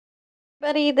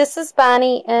Buddy, this is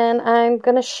Bonnie, and I'm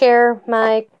going to share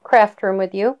my craft room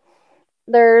with you.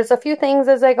 There's a few things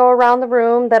as I go around the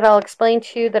room that I'll explain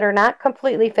to you that are not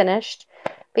completely finished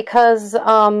because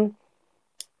I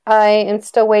am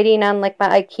still waiting on like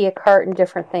my IKEA cart and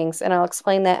different things, and I'll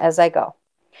explain that as I go.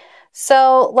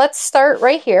 So let's start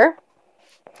right here.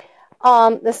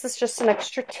 This is just an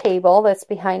extra table that's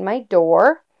behind my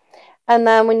door. And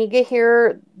then when you get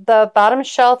here, the bottom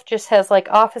shelf just has like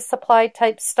office supply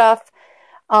type stuff.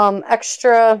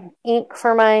 Extra ink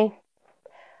for my,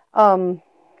 what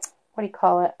do you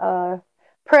call it,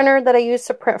 printer that I use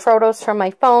to print photos from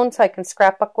my phone so I can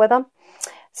scrapbook with them.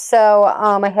 So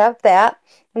I have that.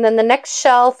 And then the next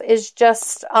shelf is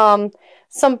just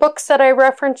some books that I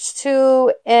reference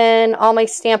to in all my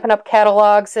Stampin' Up!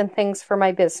 Catalogs and things for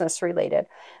my business related.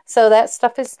 So that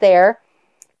stuff is there.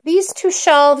 These two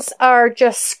shelves are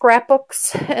just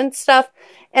scrapbooks and stuff.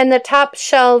 And the top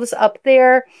shelves up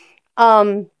there,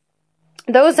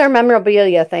 those are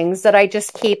memorabilia things that I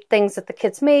just keep, things that the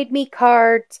kids made me,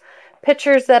 cards,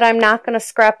 pictures that I'm not going to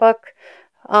scrapbook,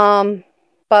 but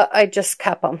I just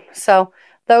kept them. So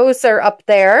those are up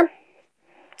there.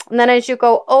 And then as you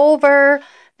go over,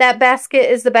 that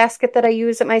basket is the basket that I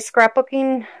use at my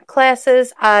scrapbooking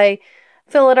classes. I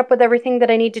fill it up with everything that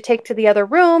I need to take to the other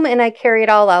room, and I carry it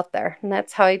all out there. And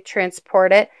that's how I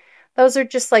transport it. Those are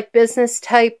just like business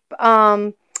type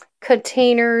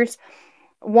containers.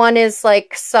 One is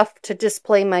like stuff to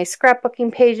display my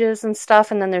scrapbooking pages and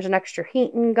stuff, and then there's an extra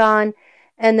heating gun,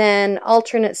 and then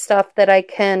alternate stuff that I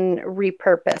can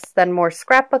repurpose. Then more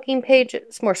scrapbooking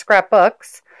pages, more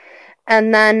scrapbooks,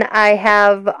 and then I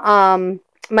have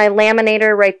my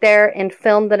laminator right there and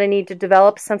film that I need to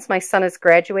develop since my son has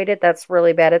graduated. That's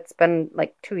really bad. It's been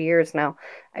like 2 years now.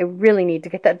 I really need to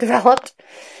get that developed.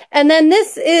 And then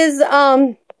this is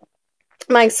my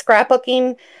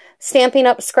scrapbooking, Stampin'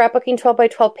 Up! Scrapbooking 12 by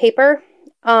 12 paper.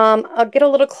 I'll get a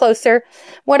little closer.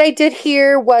 What I did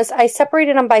here was I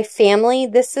separated them by family.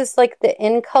 This is like the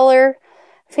in color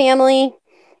family.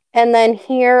 And then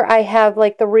here I have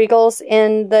like the Regals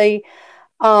in the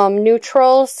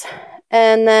neutrals.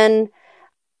 And then,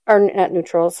 or not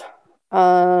neutrals,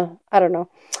 I don't know.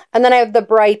 And then I have the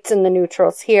brights and the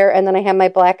neutrals here. And then I have my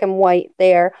black and white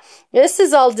there. This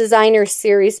is all designer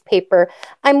series paper.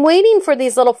 I'm waiting for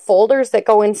these little folders that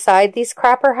go inside these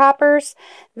crapper hoppers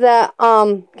that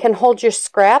can hold your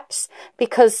scraps.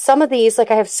 Because some of these,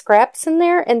 like I have scraps in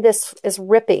there and this is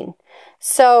ripping.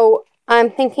 So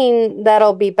I'm thinking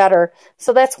that'll be better.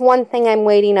 So that's one thing I'm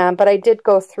waiting on. But I did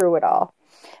go through it all.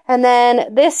 And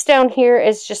then this down here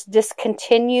is just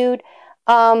discontinued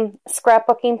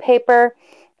scrapbooking paper.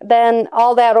 Then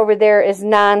all that over there is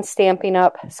non-Stampin'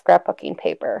 Up! Scrapbooking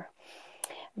paper.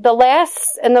 The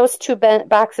last, and those two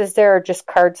boxes there are just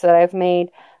cards that I've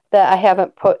made that I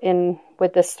haven't put in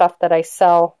with the stuff that I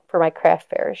sell for my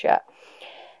craft fairs yet.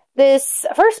 This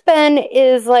first bin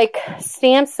is like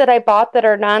stamps that I bought that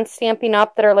are non-Stampin'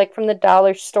 Up! That are like from the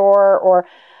dollar store or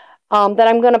that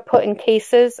I'm going to put in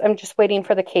cases. I'm just waiting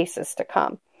for the cases to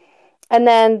come. And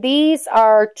then these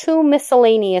are two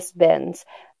miscellaneous bins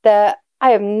that I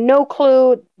have no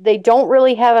clue. They don't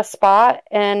really have a spot,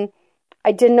 and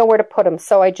I didn't know where to put them.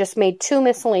 So I just made two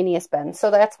miscellaneous bins. So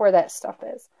that's where that stuff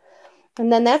is. And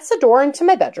then that's the door into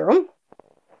my bedroom.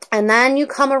 And then you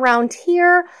come around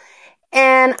here,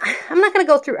 and I'm not going to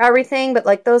go through everything, but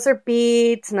like those are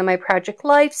beads, and then my Project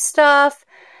Life stuff.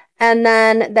 And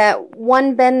then that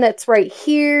one bin that's right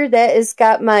here, that has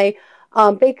got my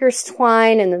baker's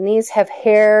twine. And then these have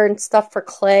hair and stuff for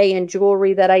clay and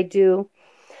jewelry that I do.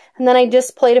 And then I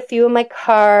just played a few of my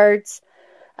cards.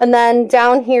 And then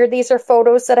down here, these are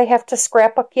photos that I have to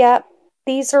scrapbook yet.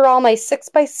 These are all my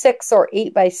 6x6 or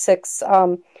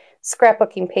 8x6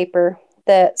 scrapbooking paper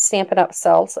that Stampin' Up!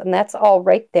 Sells. And that's all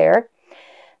right there.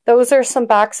 Those are some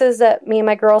boxes that me and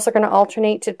my girls are going to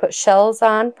alternate to put shells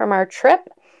on from our trip.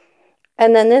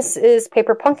 And then this is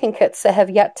paper pumpkin kits that have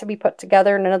yet to be put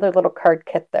together and another little card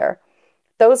kit there.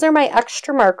 Those are my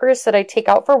extra markers that I take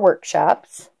out for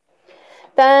workshops.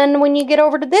 Then when you get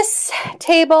over to this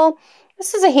table,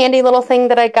 this is a handy little thing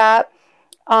that I got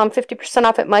 50%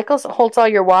 off at Michael's. It holds all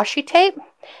your washi tape.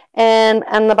 And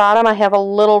on the bottom I have a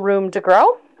little room to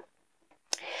grow.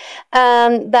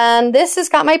 And then this has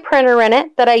got my printer in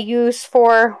it that I use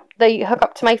for the hook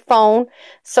up to my phone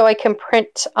so I can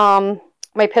print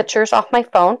my pictures off my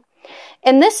phone.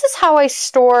 And this is how I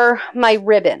store my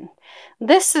ribbon.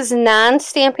 This is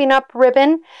non-Stampin' Up!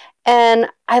 Ribbon, and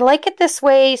I like it this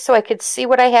way so I could see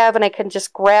what I have and I can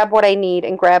just grab what I need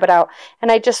and grab it out. And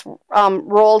I just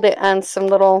rolled it on some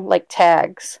little like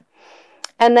tags.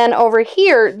 And then over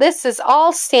here, this is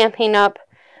all Stampin' Up!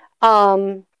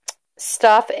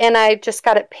 stuff, and I just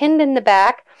got it pinned in the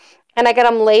back, and I got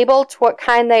them labeled to what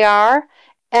kind they are,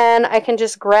 and I can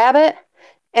just grab it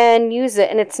and use it,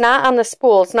 and it's not on the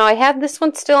spools. Now I have this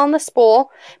one still on the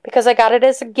spool because I got it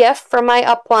as a gift from my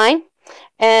upline,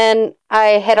 and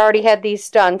I had already had these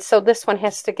done, so this one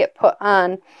has to get put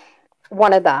on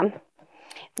one of them.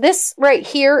 This right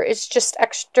here is just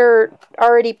extra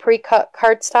already pre-cut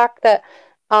cardstock that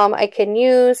I can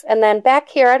use. And then back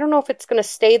here, I don't know if it's going to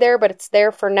stay there, but it's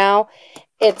there for now.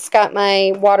 It's got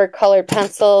my watercolored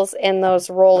pencils and those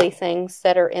rolly things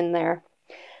that are in there.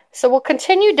 So we'll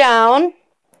continue down.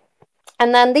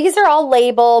 And then these are all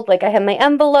labeled. Like I have my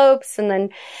envelopes and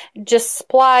then just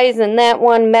supplies, and that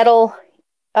one, metal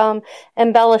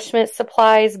embellishment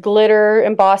supplies, glitter,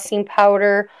 embossing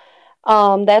powder.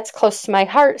 That's close to my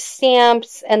heart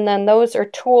stamps. And then those are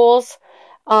tools.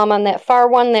 On that far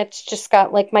one, that's just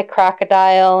got like my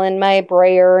crocodile and my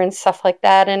brayer and stuff like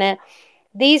that in it.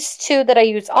 These two that I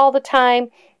use all the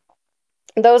time,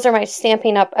 those are my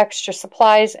Stampin' Up! Extra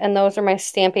supplies, and those are my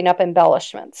Stampin' Up!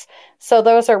 Embellishments. So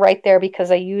those are right there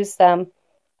because I use them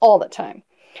all the time.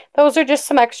 Those are just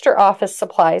some extra office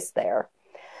supplies there.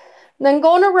 And then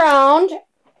going around,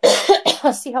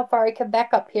 let's see how far I can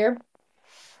back up here.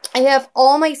 I have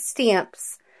all my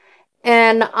stamps,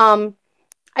 and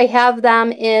I have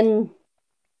them in,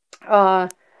 on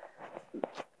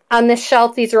this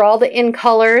shelf. These are all the in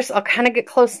colors. I'll kind of get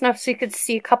close enough so you can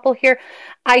see a couple here.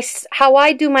 How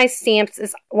I do my stamps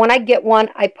is when I get one,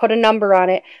 I put a number on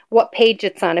it, what page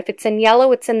it's on. If it's in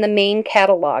yellow, it's in the main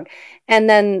catalog. And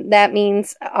then that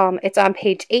means it's on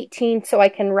page 18, so I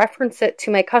can reference it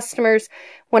to my customers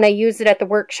when I use it at the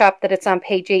workshop that it's on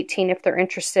page 18 if they're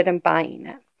interested in buying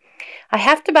it. I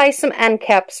have to buy some end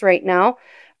caps right now,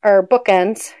 or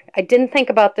bookends. I didn't think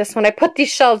about this when I put these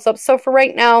shelves up. So for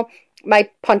right now, my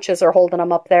punches are holding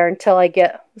them up there until I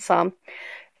get some.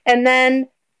 And then,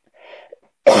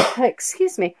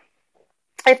 excuse me,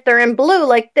 if they're in blue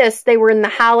like this, they were in the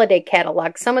holiday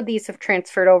catalog. Some of these have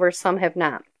transferred over, some have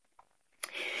not.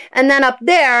 And then up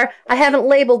there, I haven't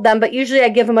labeled them, but usually I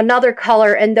give them another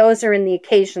color, and those are in the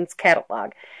occasions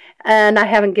catalog. And I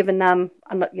haven't given them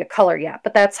a color yet,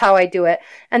 but that's how I do it.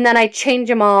 And then I change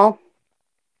them all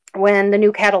when the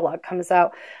new catalog comes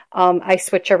out. I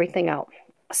switch everything out.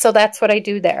 So that's what I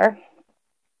do there.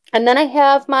 And then I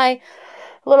have my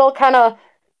little kind of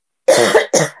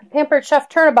Pampered Chef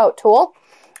turnabout tool.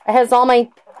 It has all my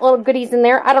little goodies in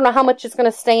there. I don't know how much is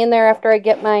going to stay in there after I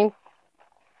get my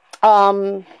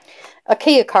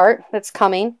IKEA cart that's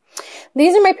coming.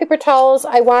 These are my paper towels.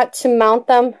 I want to mount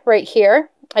them right here.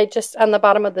 On the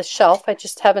bottom of the shelf. I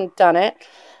just haven't done it.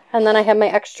 And then I have my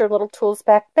extra little tools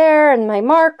back there and my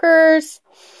markers.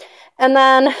 And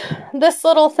then this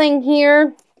little thing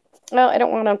here. Well, I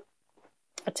don't want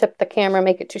to tip the camera,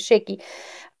 make it too shaky.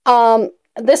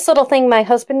 This little thing my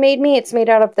husband made me. It's made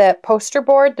out of that poster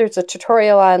board. There's a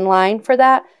tutorial online for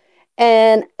that.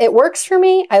 And it works for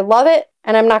me. I love it.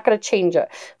 And I'm not going to change it.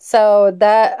 So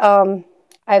that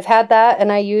I've had that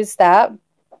and I use that.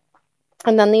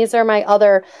 And then these are my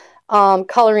other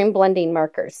coloring blending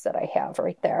markers that I have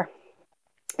right there.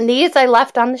 And these I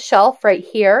left on the shelf right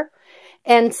here.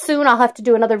 And soon I'll have to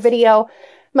do another video.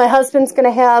 My husband's going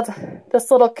to have this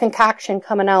little concoction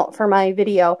coming out for my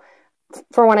video,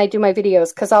 for when I do my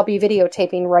videos, because I'll be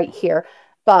videotaping right here.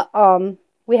 But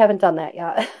we haven't done that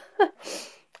yet.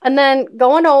 And then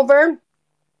going over,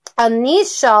 on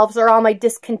these shelves are all my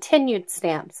discontinued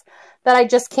stamps that I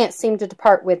just can't seem to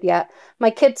depart with yet.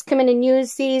 My kids come in and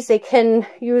use these. They can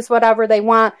use whatever they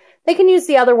want. They can use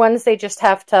the other ones. They just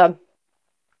have to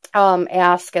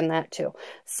ask and that too.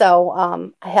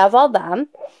 So I have all them.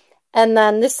 And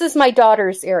then this is my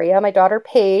daughter's area. My daughter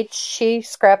Paige, she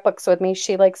scrapbooks with me.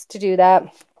 She likes to do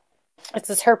that. This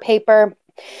is her paper.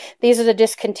 These are the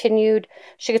discontinued.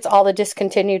 She gets all the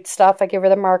discontinued stuff. I give her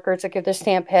the markers. I give the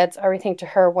stamp heads, everything to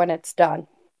her when it's done.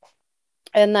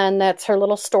 And then that's her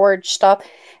little storage stuff.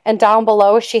 And down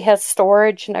below, she has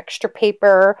storage and extra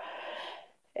paper.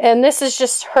 And this is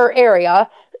just her area.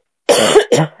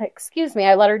 Excuse me,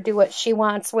 I let her do what she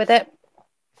wants with it.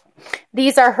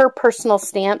 These are her personal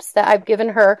stamps that I've given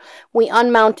her. We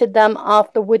unmounted them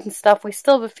off the wooden stuff. We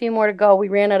still have a few more to go. We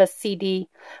ran out of CD.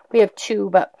 We have 2,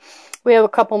 but we have a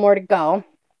couple more to go.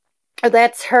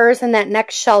 That's hers, and that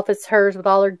next shelf is hers with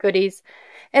all her goodies.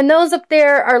 And those up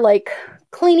there are like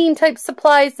cleaning type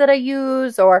supplies that I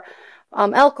use, or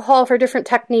alcohol for different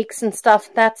techniques and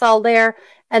stuff. That's all there.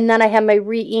 And then I have my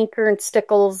re-inker and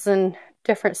stickles and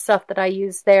different stuff that I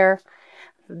use there.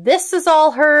 This is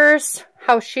all hers,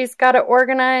 how she's got it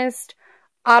organized.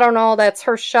 I don't know, that's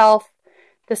her shelf.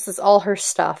 This is all her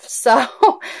stuff. So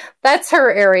that's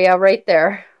her area right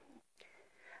there.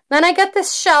 Then I got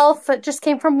this shelf. It just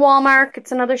came from Walmart.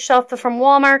 It's another shelf from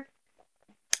Walmart.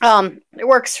 It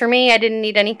works for me. I didn't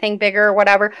need anything bigger or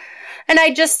whatever. And I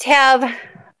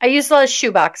use a lot of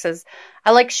shoe boxes.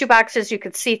 I like shoe boxes. You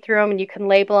could see through them and you can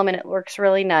label them and it works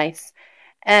really nice.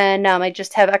 And I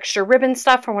just have extra ribbon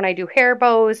stuff for when I do hair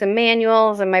bows and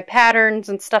manuals and my patterns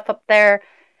and stuff up there.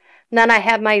 And then I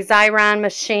have my Xyron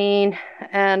machine,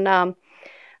 and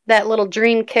that little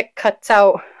Dream Kit cuts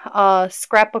out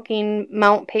scrapbooking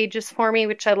mount pages for me,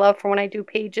 which I love for when I do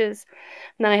pages.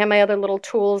 And then I have my other little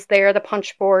tools there, the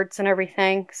punch boards and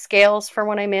everything, scales for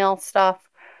when I mail stuff.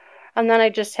 And then I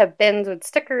just have bins with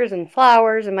stickers and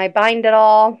flowers, and I bind it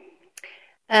all.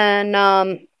 And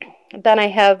then I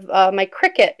have my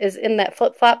Cricut is in that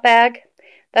flip-flop bag.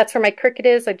 That's where my Cricut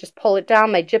is. I just pull it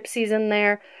down. My Gypsy's in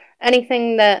there.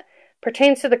 Anything that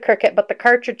pertains to the Cricut, but the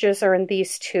cartridges are in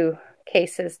these two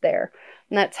cases there.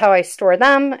 And that's how I store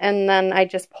them. And then I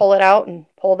just pull it out and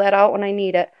pull that out when I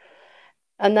need it.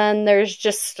 And then there's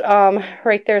just,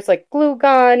 right there's like glue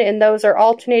gun, and those are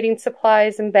alternating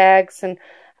supplies and bags and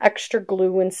extra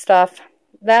glue and stuff.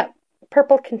 That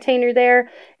purple container there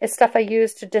is stuff I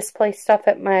use to display stuff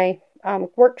at my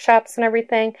workshops and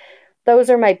everything.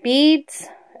 Those are my beads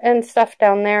and stuff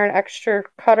down there, an extra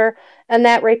cutter. And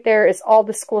that right there is all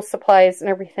the school supplies and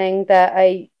everything that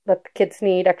the kids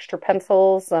need, extra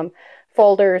pencils,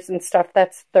 folders and stuff.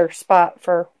 That's their spot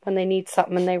for when they need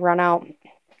something and they run out.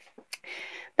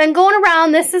 Then going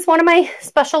around, this is one of my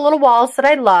special little walls that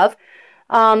I love.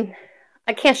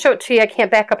 I can't show it to you. I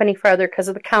can't back up any further because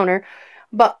of the counter.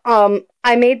 But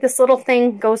I made this little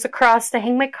thing, goes across to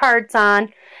hang my cards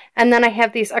on. And then I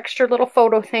have these extra little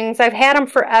photo things. I've had them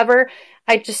forever.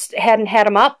 I just hadn't had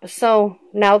them up. So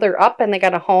now they're up and they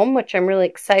got a home, which I'm really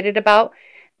excited about.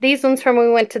 These ones from when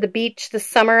we went to the beach this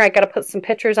summer. I got to put some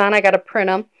pictures on. I got to print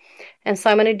them. And so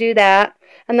I'm going to do that.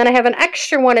 And then I have an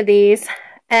extra one of these.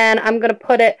 And I'm going to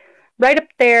put it right up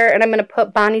there. And I'm going to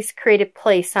put Bonnie's Creative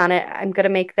Place on it. I'm going to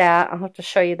make that. I'll have to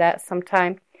show you that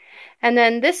sometime. And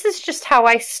then this is just how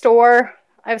I store.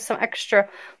 I have some extra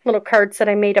little cards that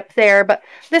I made up there. But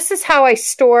this is how I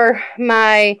store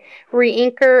my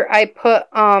re-inker. I put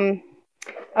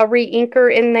a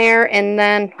re-inker in there. And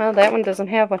then, oh, that one doesn't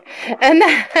have one. And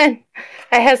then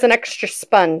it has an extra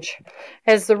sponge.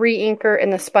 It has the re-inker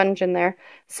and the sponge in there.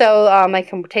 So I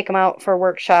can take them out for a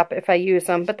workshop if I use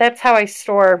them. But that's how I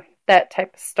store that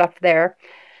type of stuff there.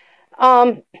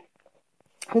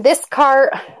 This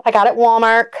cart, I got at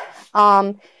Walmart.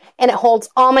 And it holds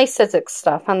all my Sizzix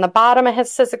stuff. On the bottom it has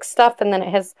Sizzix stuff, and then it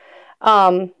has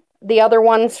the other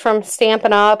ones from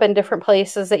Stampin' Up! And different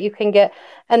places that you can get.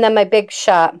 And then my Big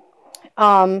Shot.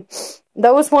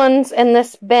 Those ones in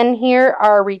this bin here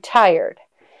are retired.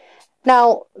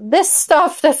 Now, this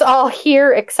stuff that's all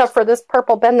here, except for this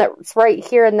purple bin that's right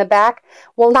here in the back,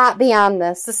 will not be on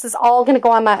this. This is all going to go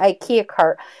on my IKEA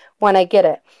cart when I get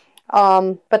it.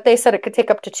 But they said it could take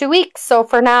up to 2 weeks. So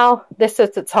for now, this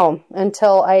is its home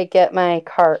until I get my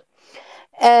cart.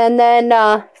 And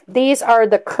then these are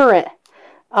the current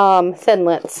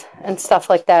Thinlits and stuff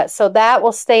like that. So that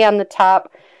will stay on the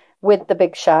top with the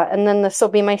Big Shot. And then this will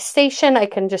be my station. I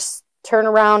can just turn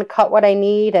around, cut what I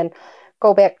need, and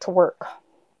go back to work.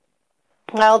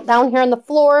 Well, down here on the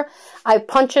floor, I have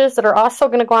punches that are also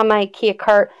going to go on my IKEA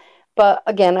cart. But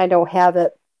again, I don't have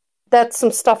it. That's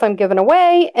some stuff I'm giving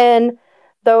away, and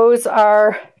those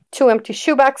are 2 empty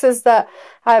shoe boxes that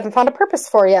I haven't found a purpose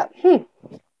for yet.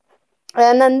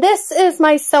 And then this is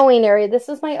my sewing area. This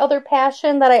is my other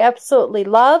passion that I absolutely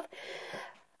love.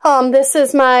 This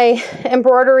is my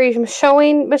embroidery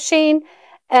sewing machine,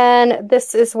 and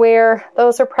this is where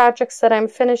those are projects that I'm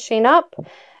finishing up.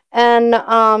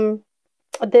 And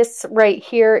this right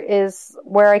here is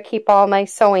where I keep all my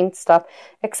sewing stuff,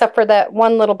 except for that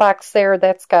one little box there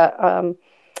that's got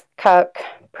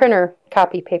printer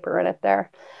copy paper in it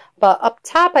there. But up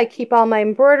top, I keep all my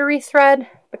embroidery thread.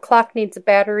 The clock needs a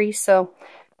battery, so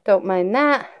don't mind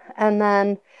that. And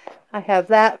then I have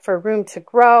that for room to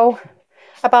grow.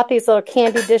 I bought these little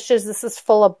candy dishes. This is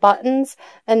full of buttons,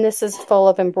 and this is full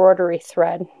of embroidery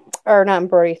thread. Or not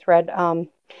embroidery thread,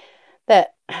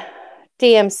 that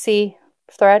DMC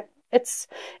thread. It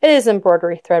is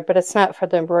embroidery thread, but it's not for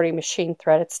the embroidery machine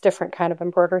thread. It's different kind of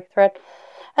embroidery thread.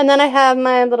 And then I have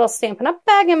my little Stampin' Up!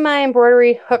 Bag and my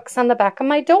embroidery hooks on the back of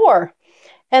my door.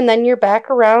 And then you're back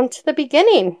around to the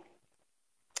beginning.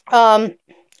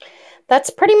 That's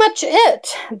pretty much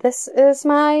it. This is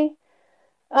my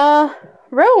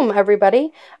room,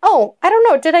 everybody. Oh, I don't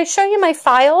know. Did I show you my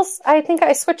files? I think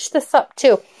I switched this up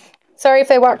too. Sorry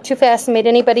if I walked too fast and made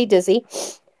anybody dizzy.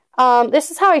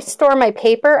 This is how I store my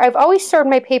paper. I've always stored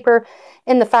my paper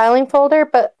in the filing folder,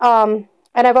 but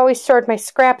And I've always stored my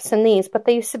scraps in these, but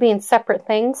they used to be in separate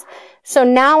things. So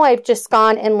now I've just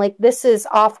gone and like, this is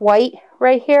off-white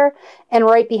right here, and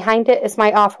right behind it is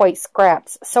my off-white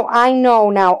scraps. So I know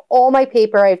now all my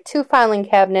paper, I have 2 filing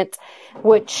cabinets,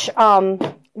 which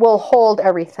will hold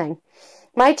everything.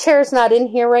 My chair's not in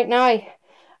here right now.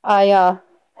 I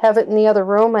have it in the other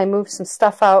room. I moved some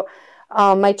stuff out.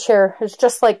 My chair is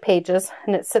just like Paige's,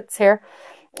 and it sits here.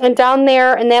 And down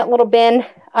there in that little bin,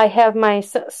 I have my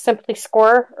Simply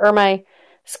Score, or my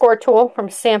score tool from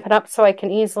Stampin' Up, so I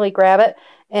can easily grab it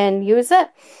and use it.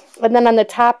 And then on the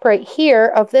top right here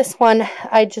of this one,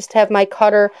 I just have my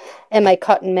cutter and my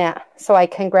cutting mat, so I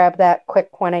can grab that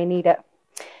quick when I need it.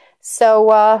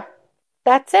 So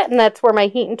that's it, and that's where my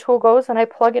heating tool goes, and I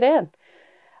plug it in.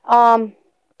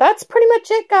 That's pretty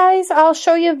much it, guys. I'll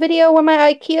show you a video when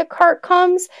my IKEA cart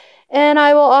comes, and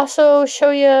I will also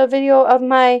show you a video of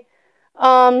my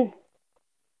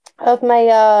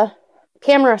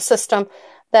camera system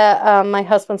that my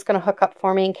husband's going to hook up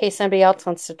for me in case anybody else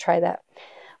wants to try that.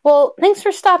 Well, thanks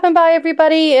for stopping by,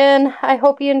 everybody, and I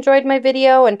hope you enjoyed my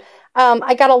video. And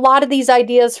I got a lot of these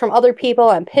ideas from other people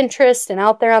on Pinterest and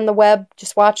out there on the web,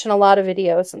 just watching a lot of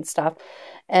videos and stuff.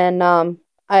 And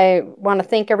I want to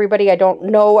thank everybody. I don't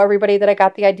know everybody that I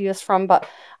got the ideas from, but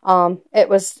it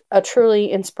was a truly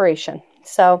inspiration.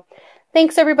 So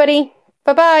thanks, everybody.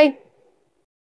 Bye-bye.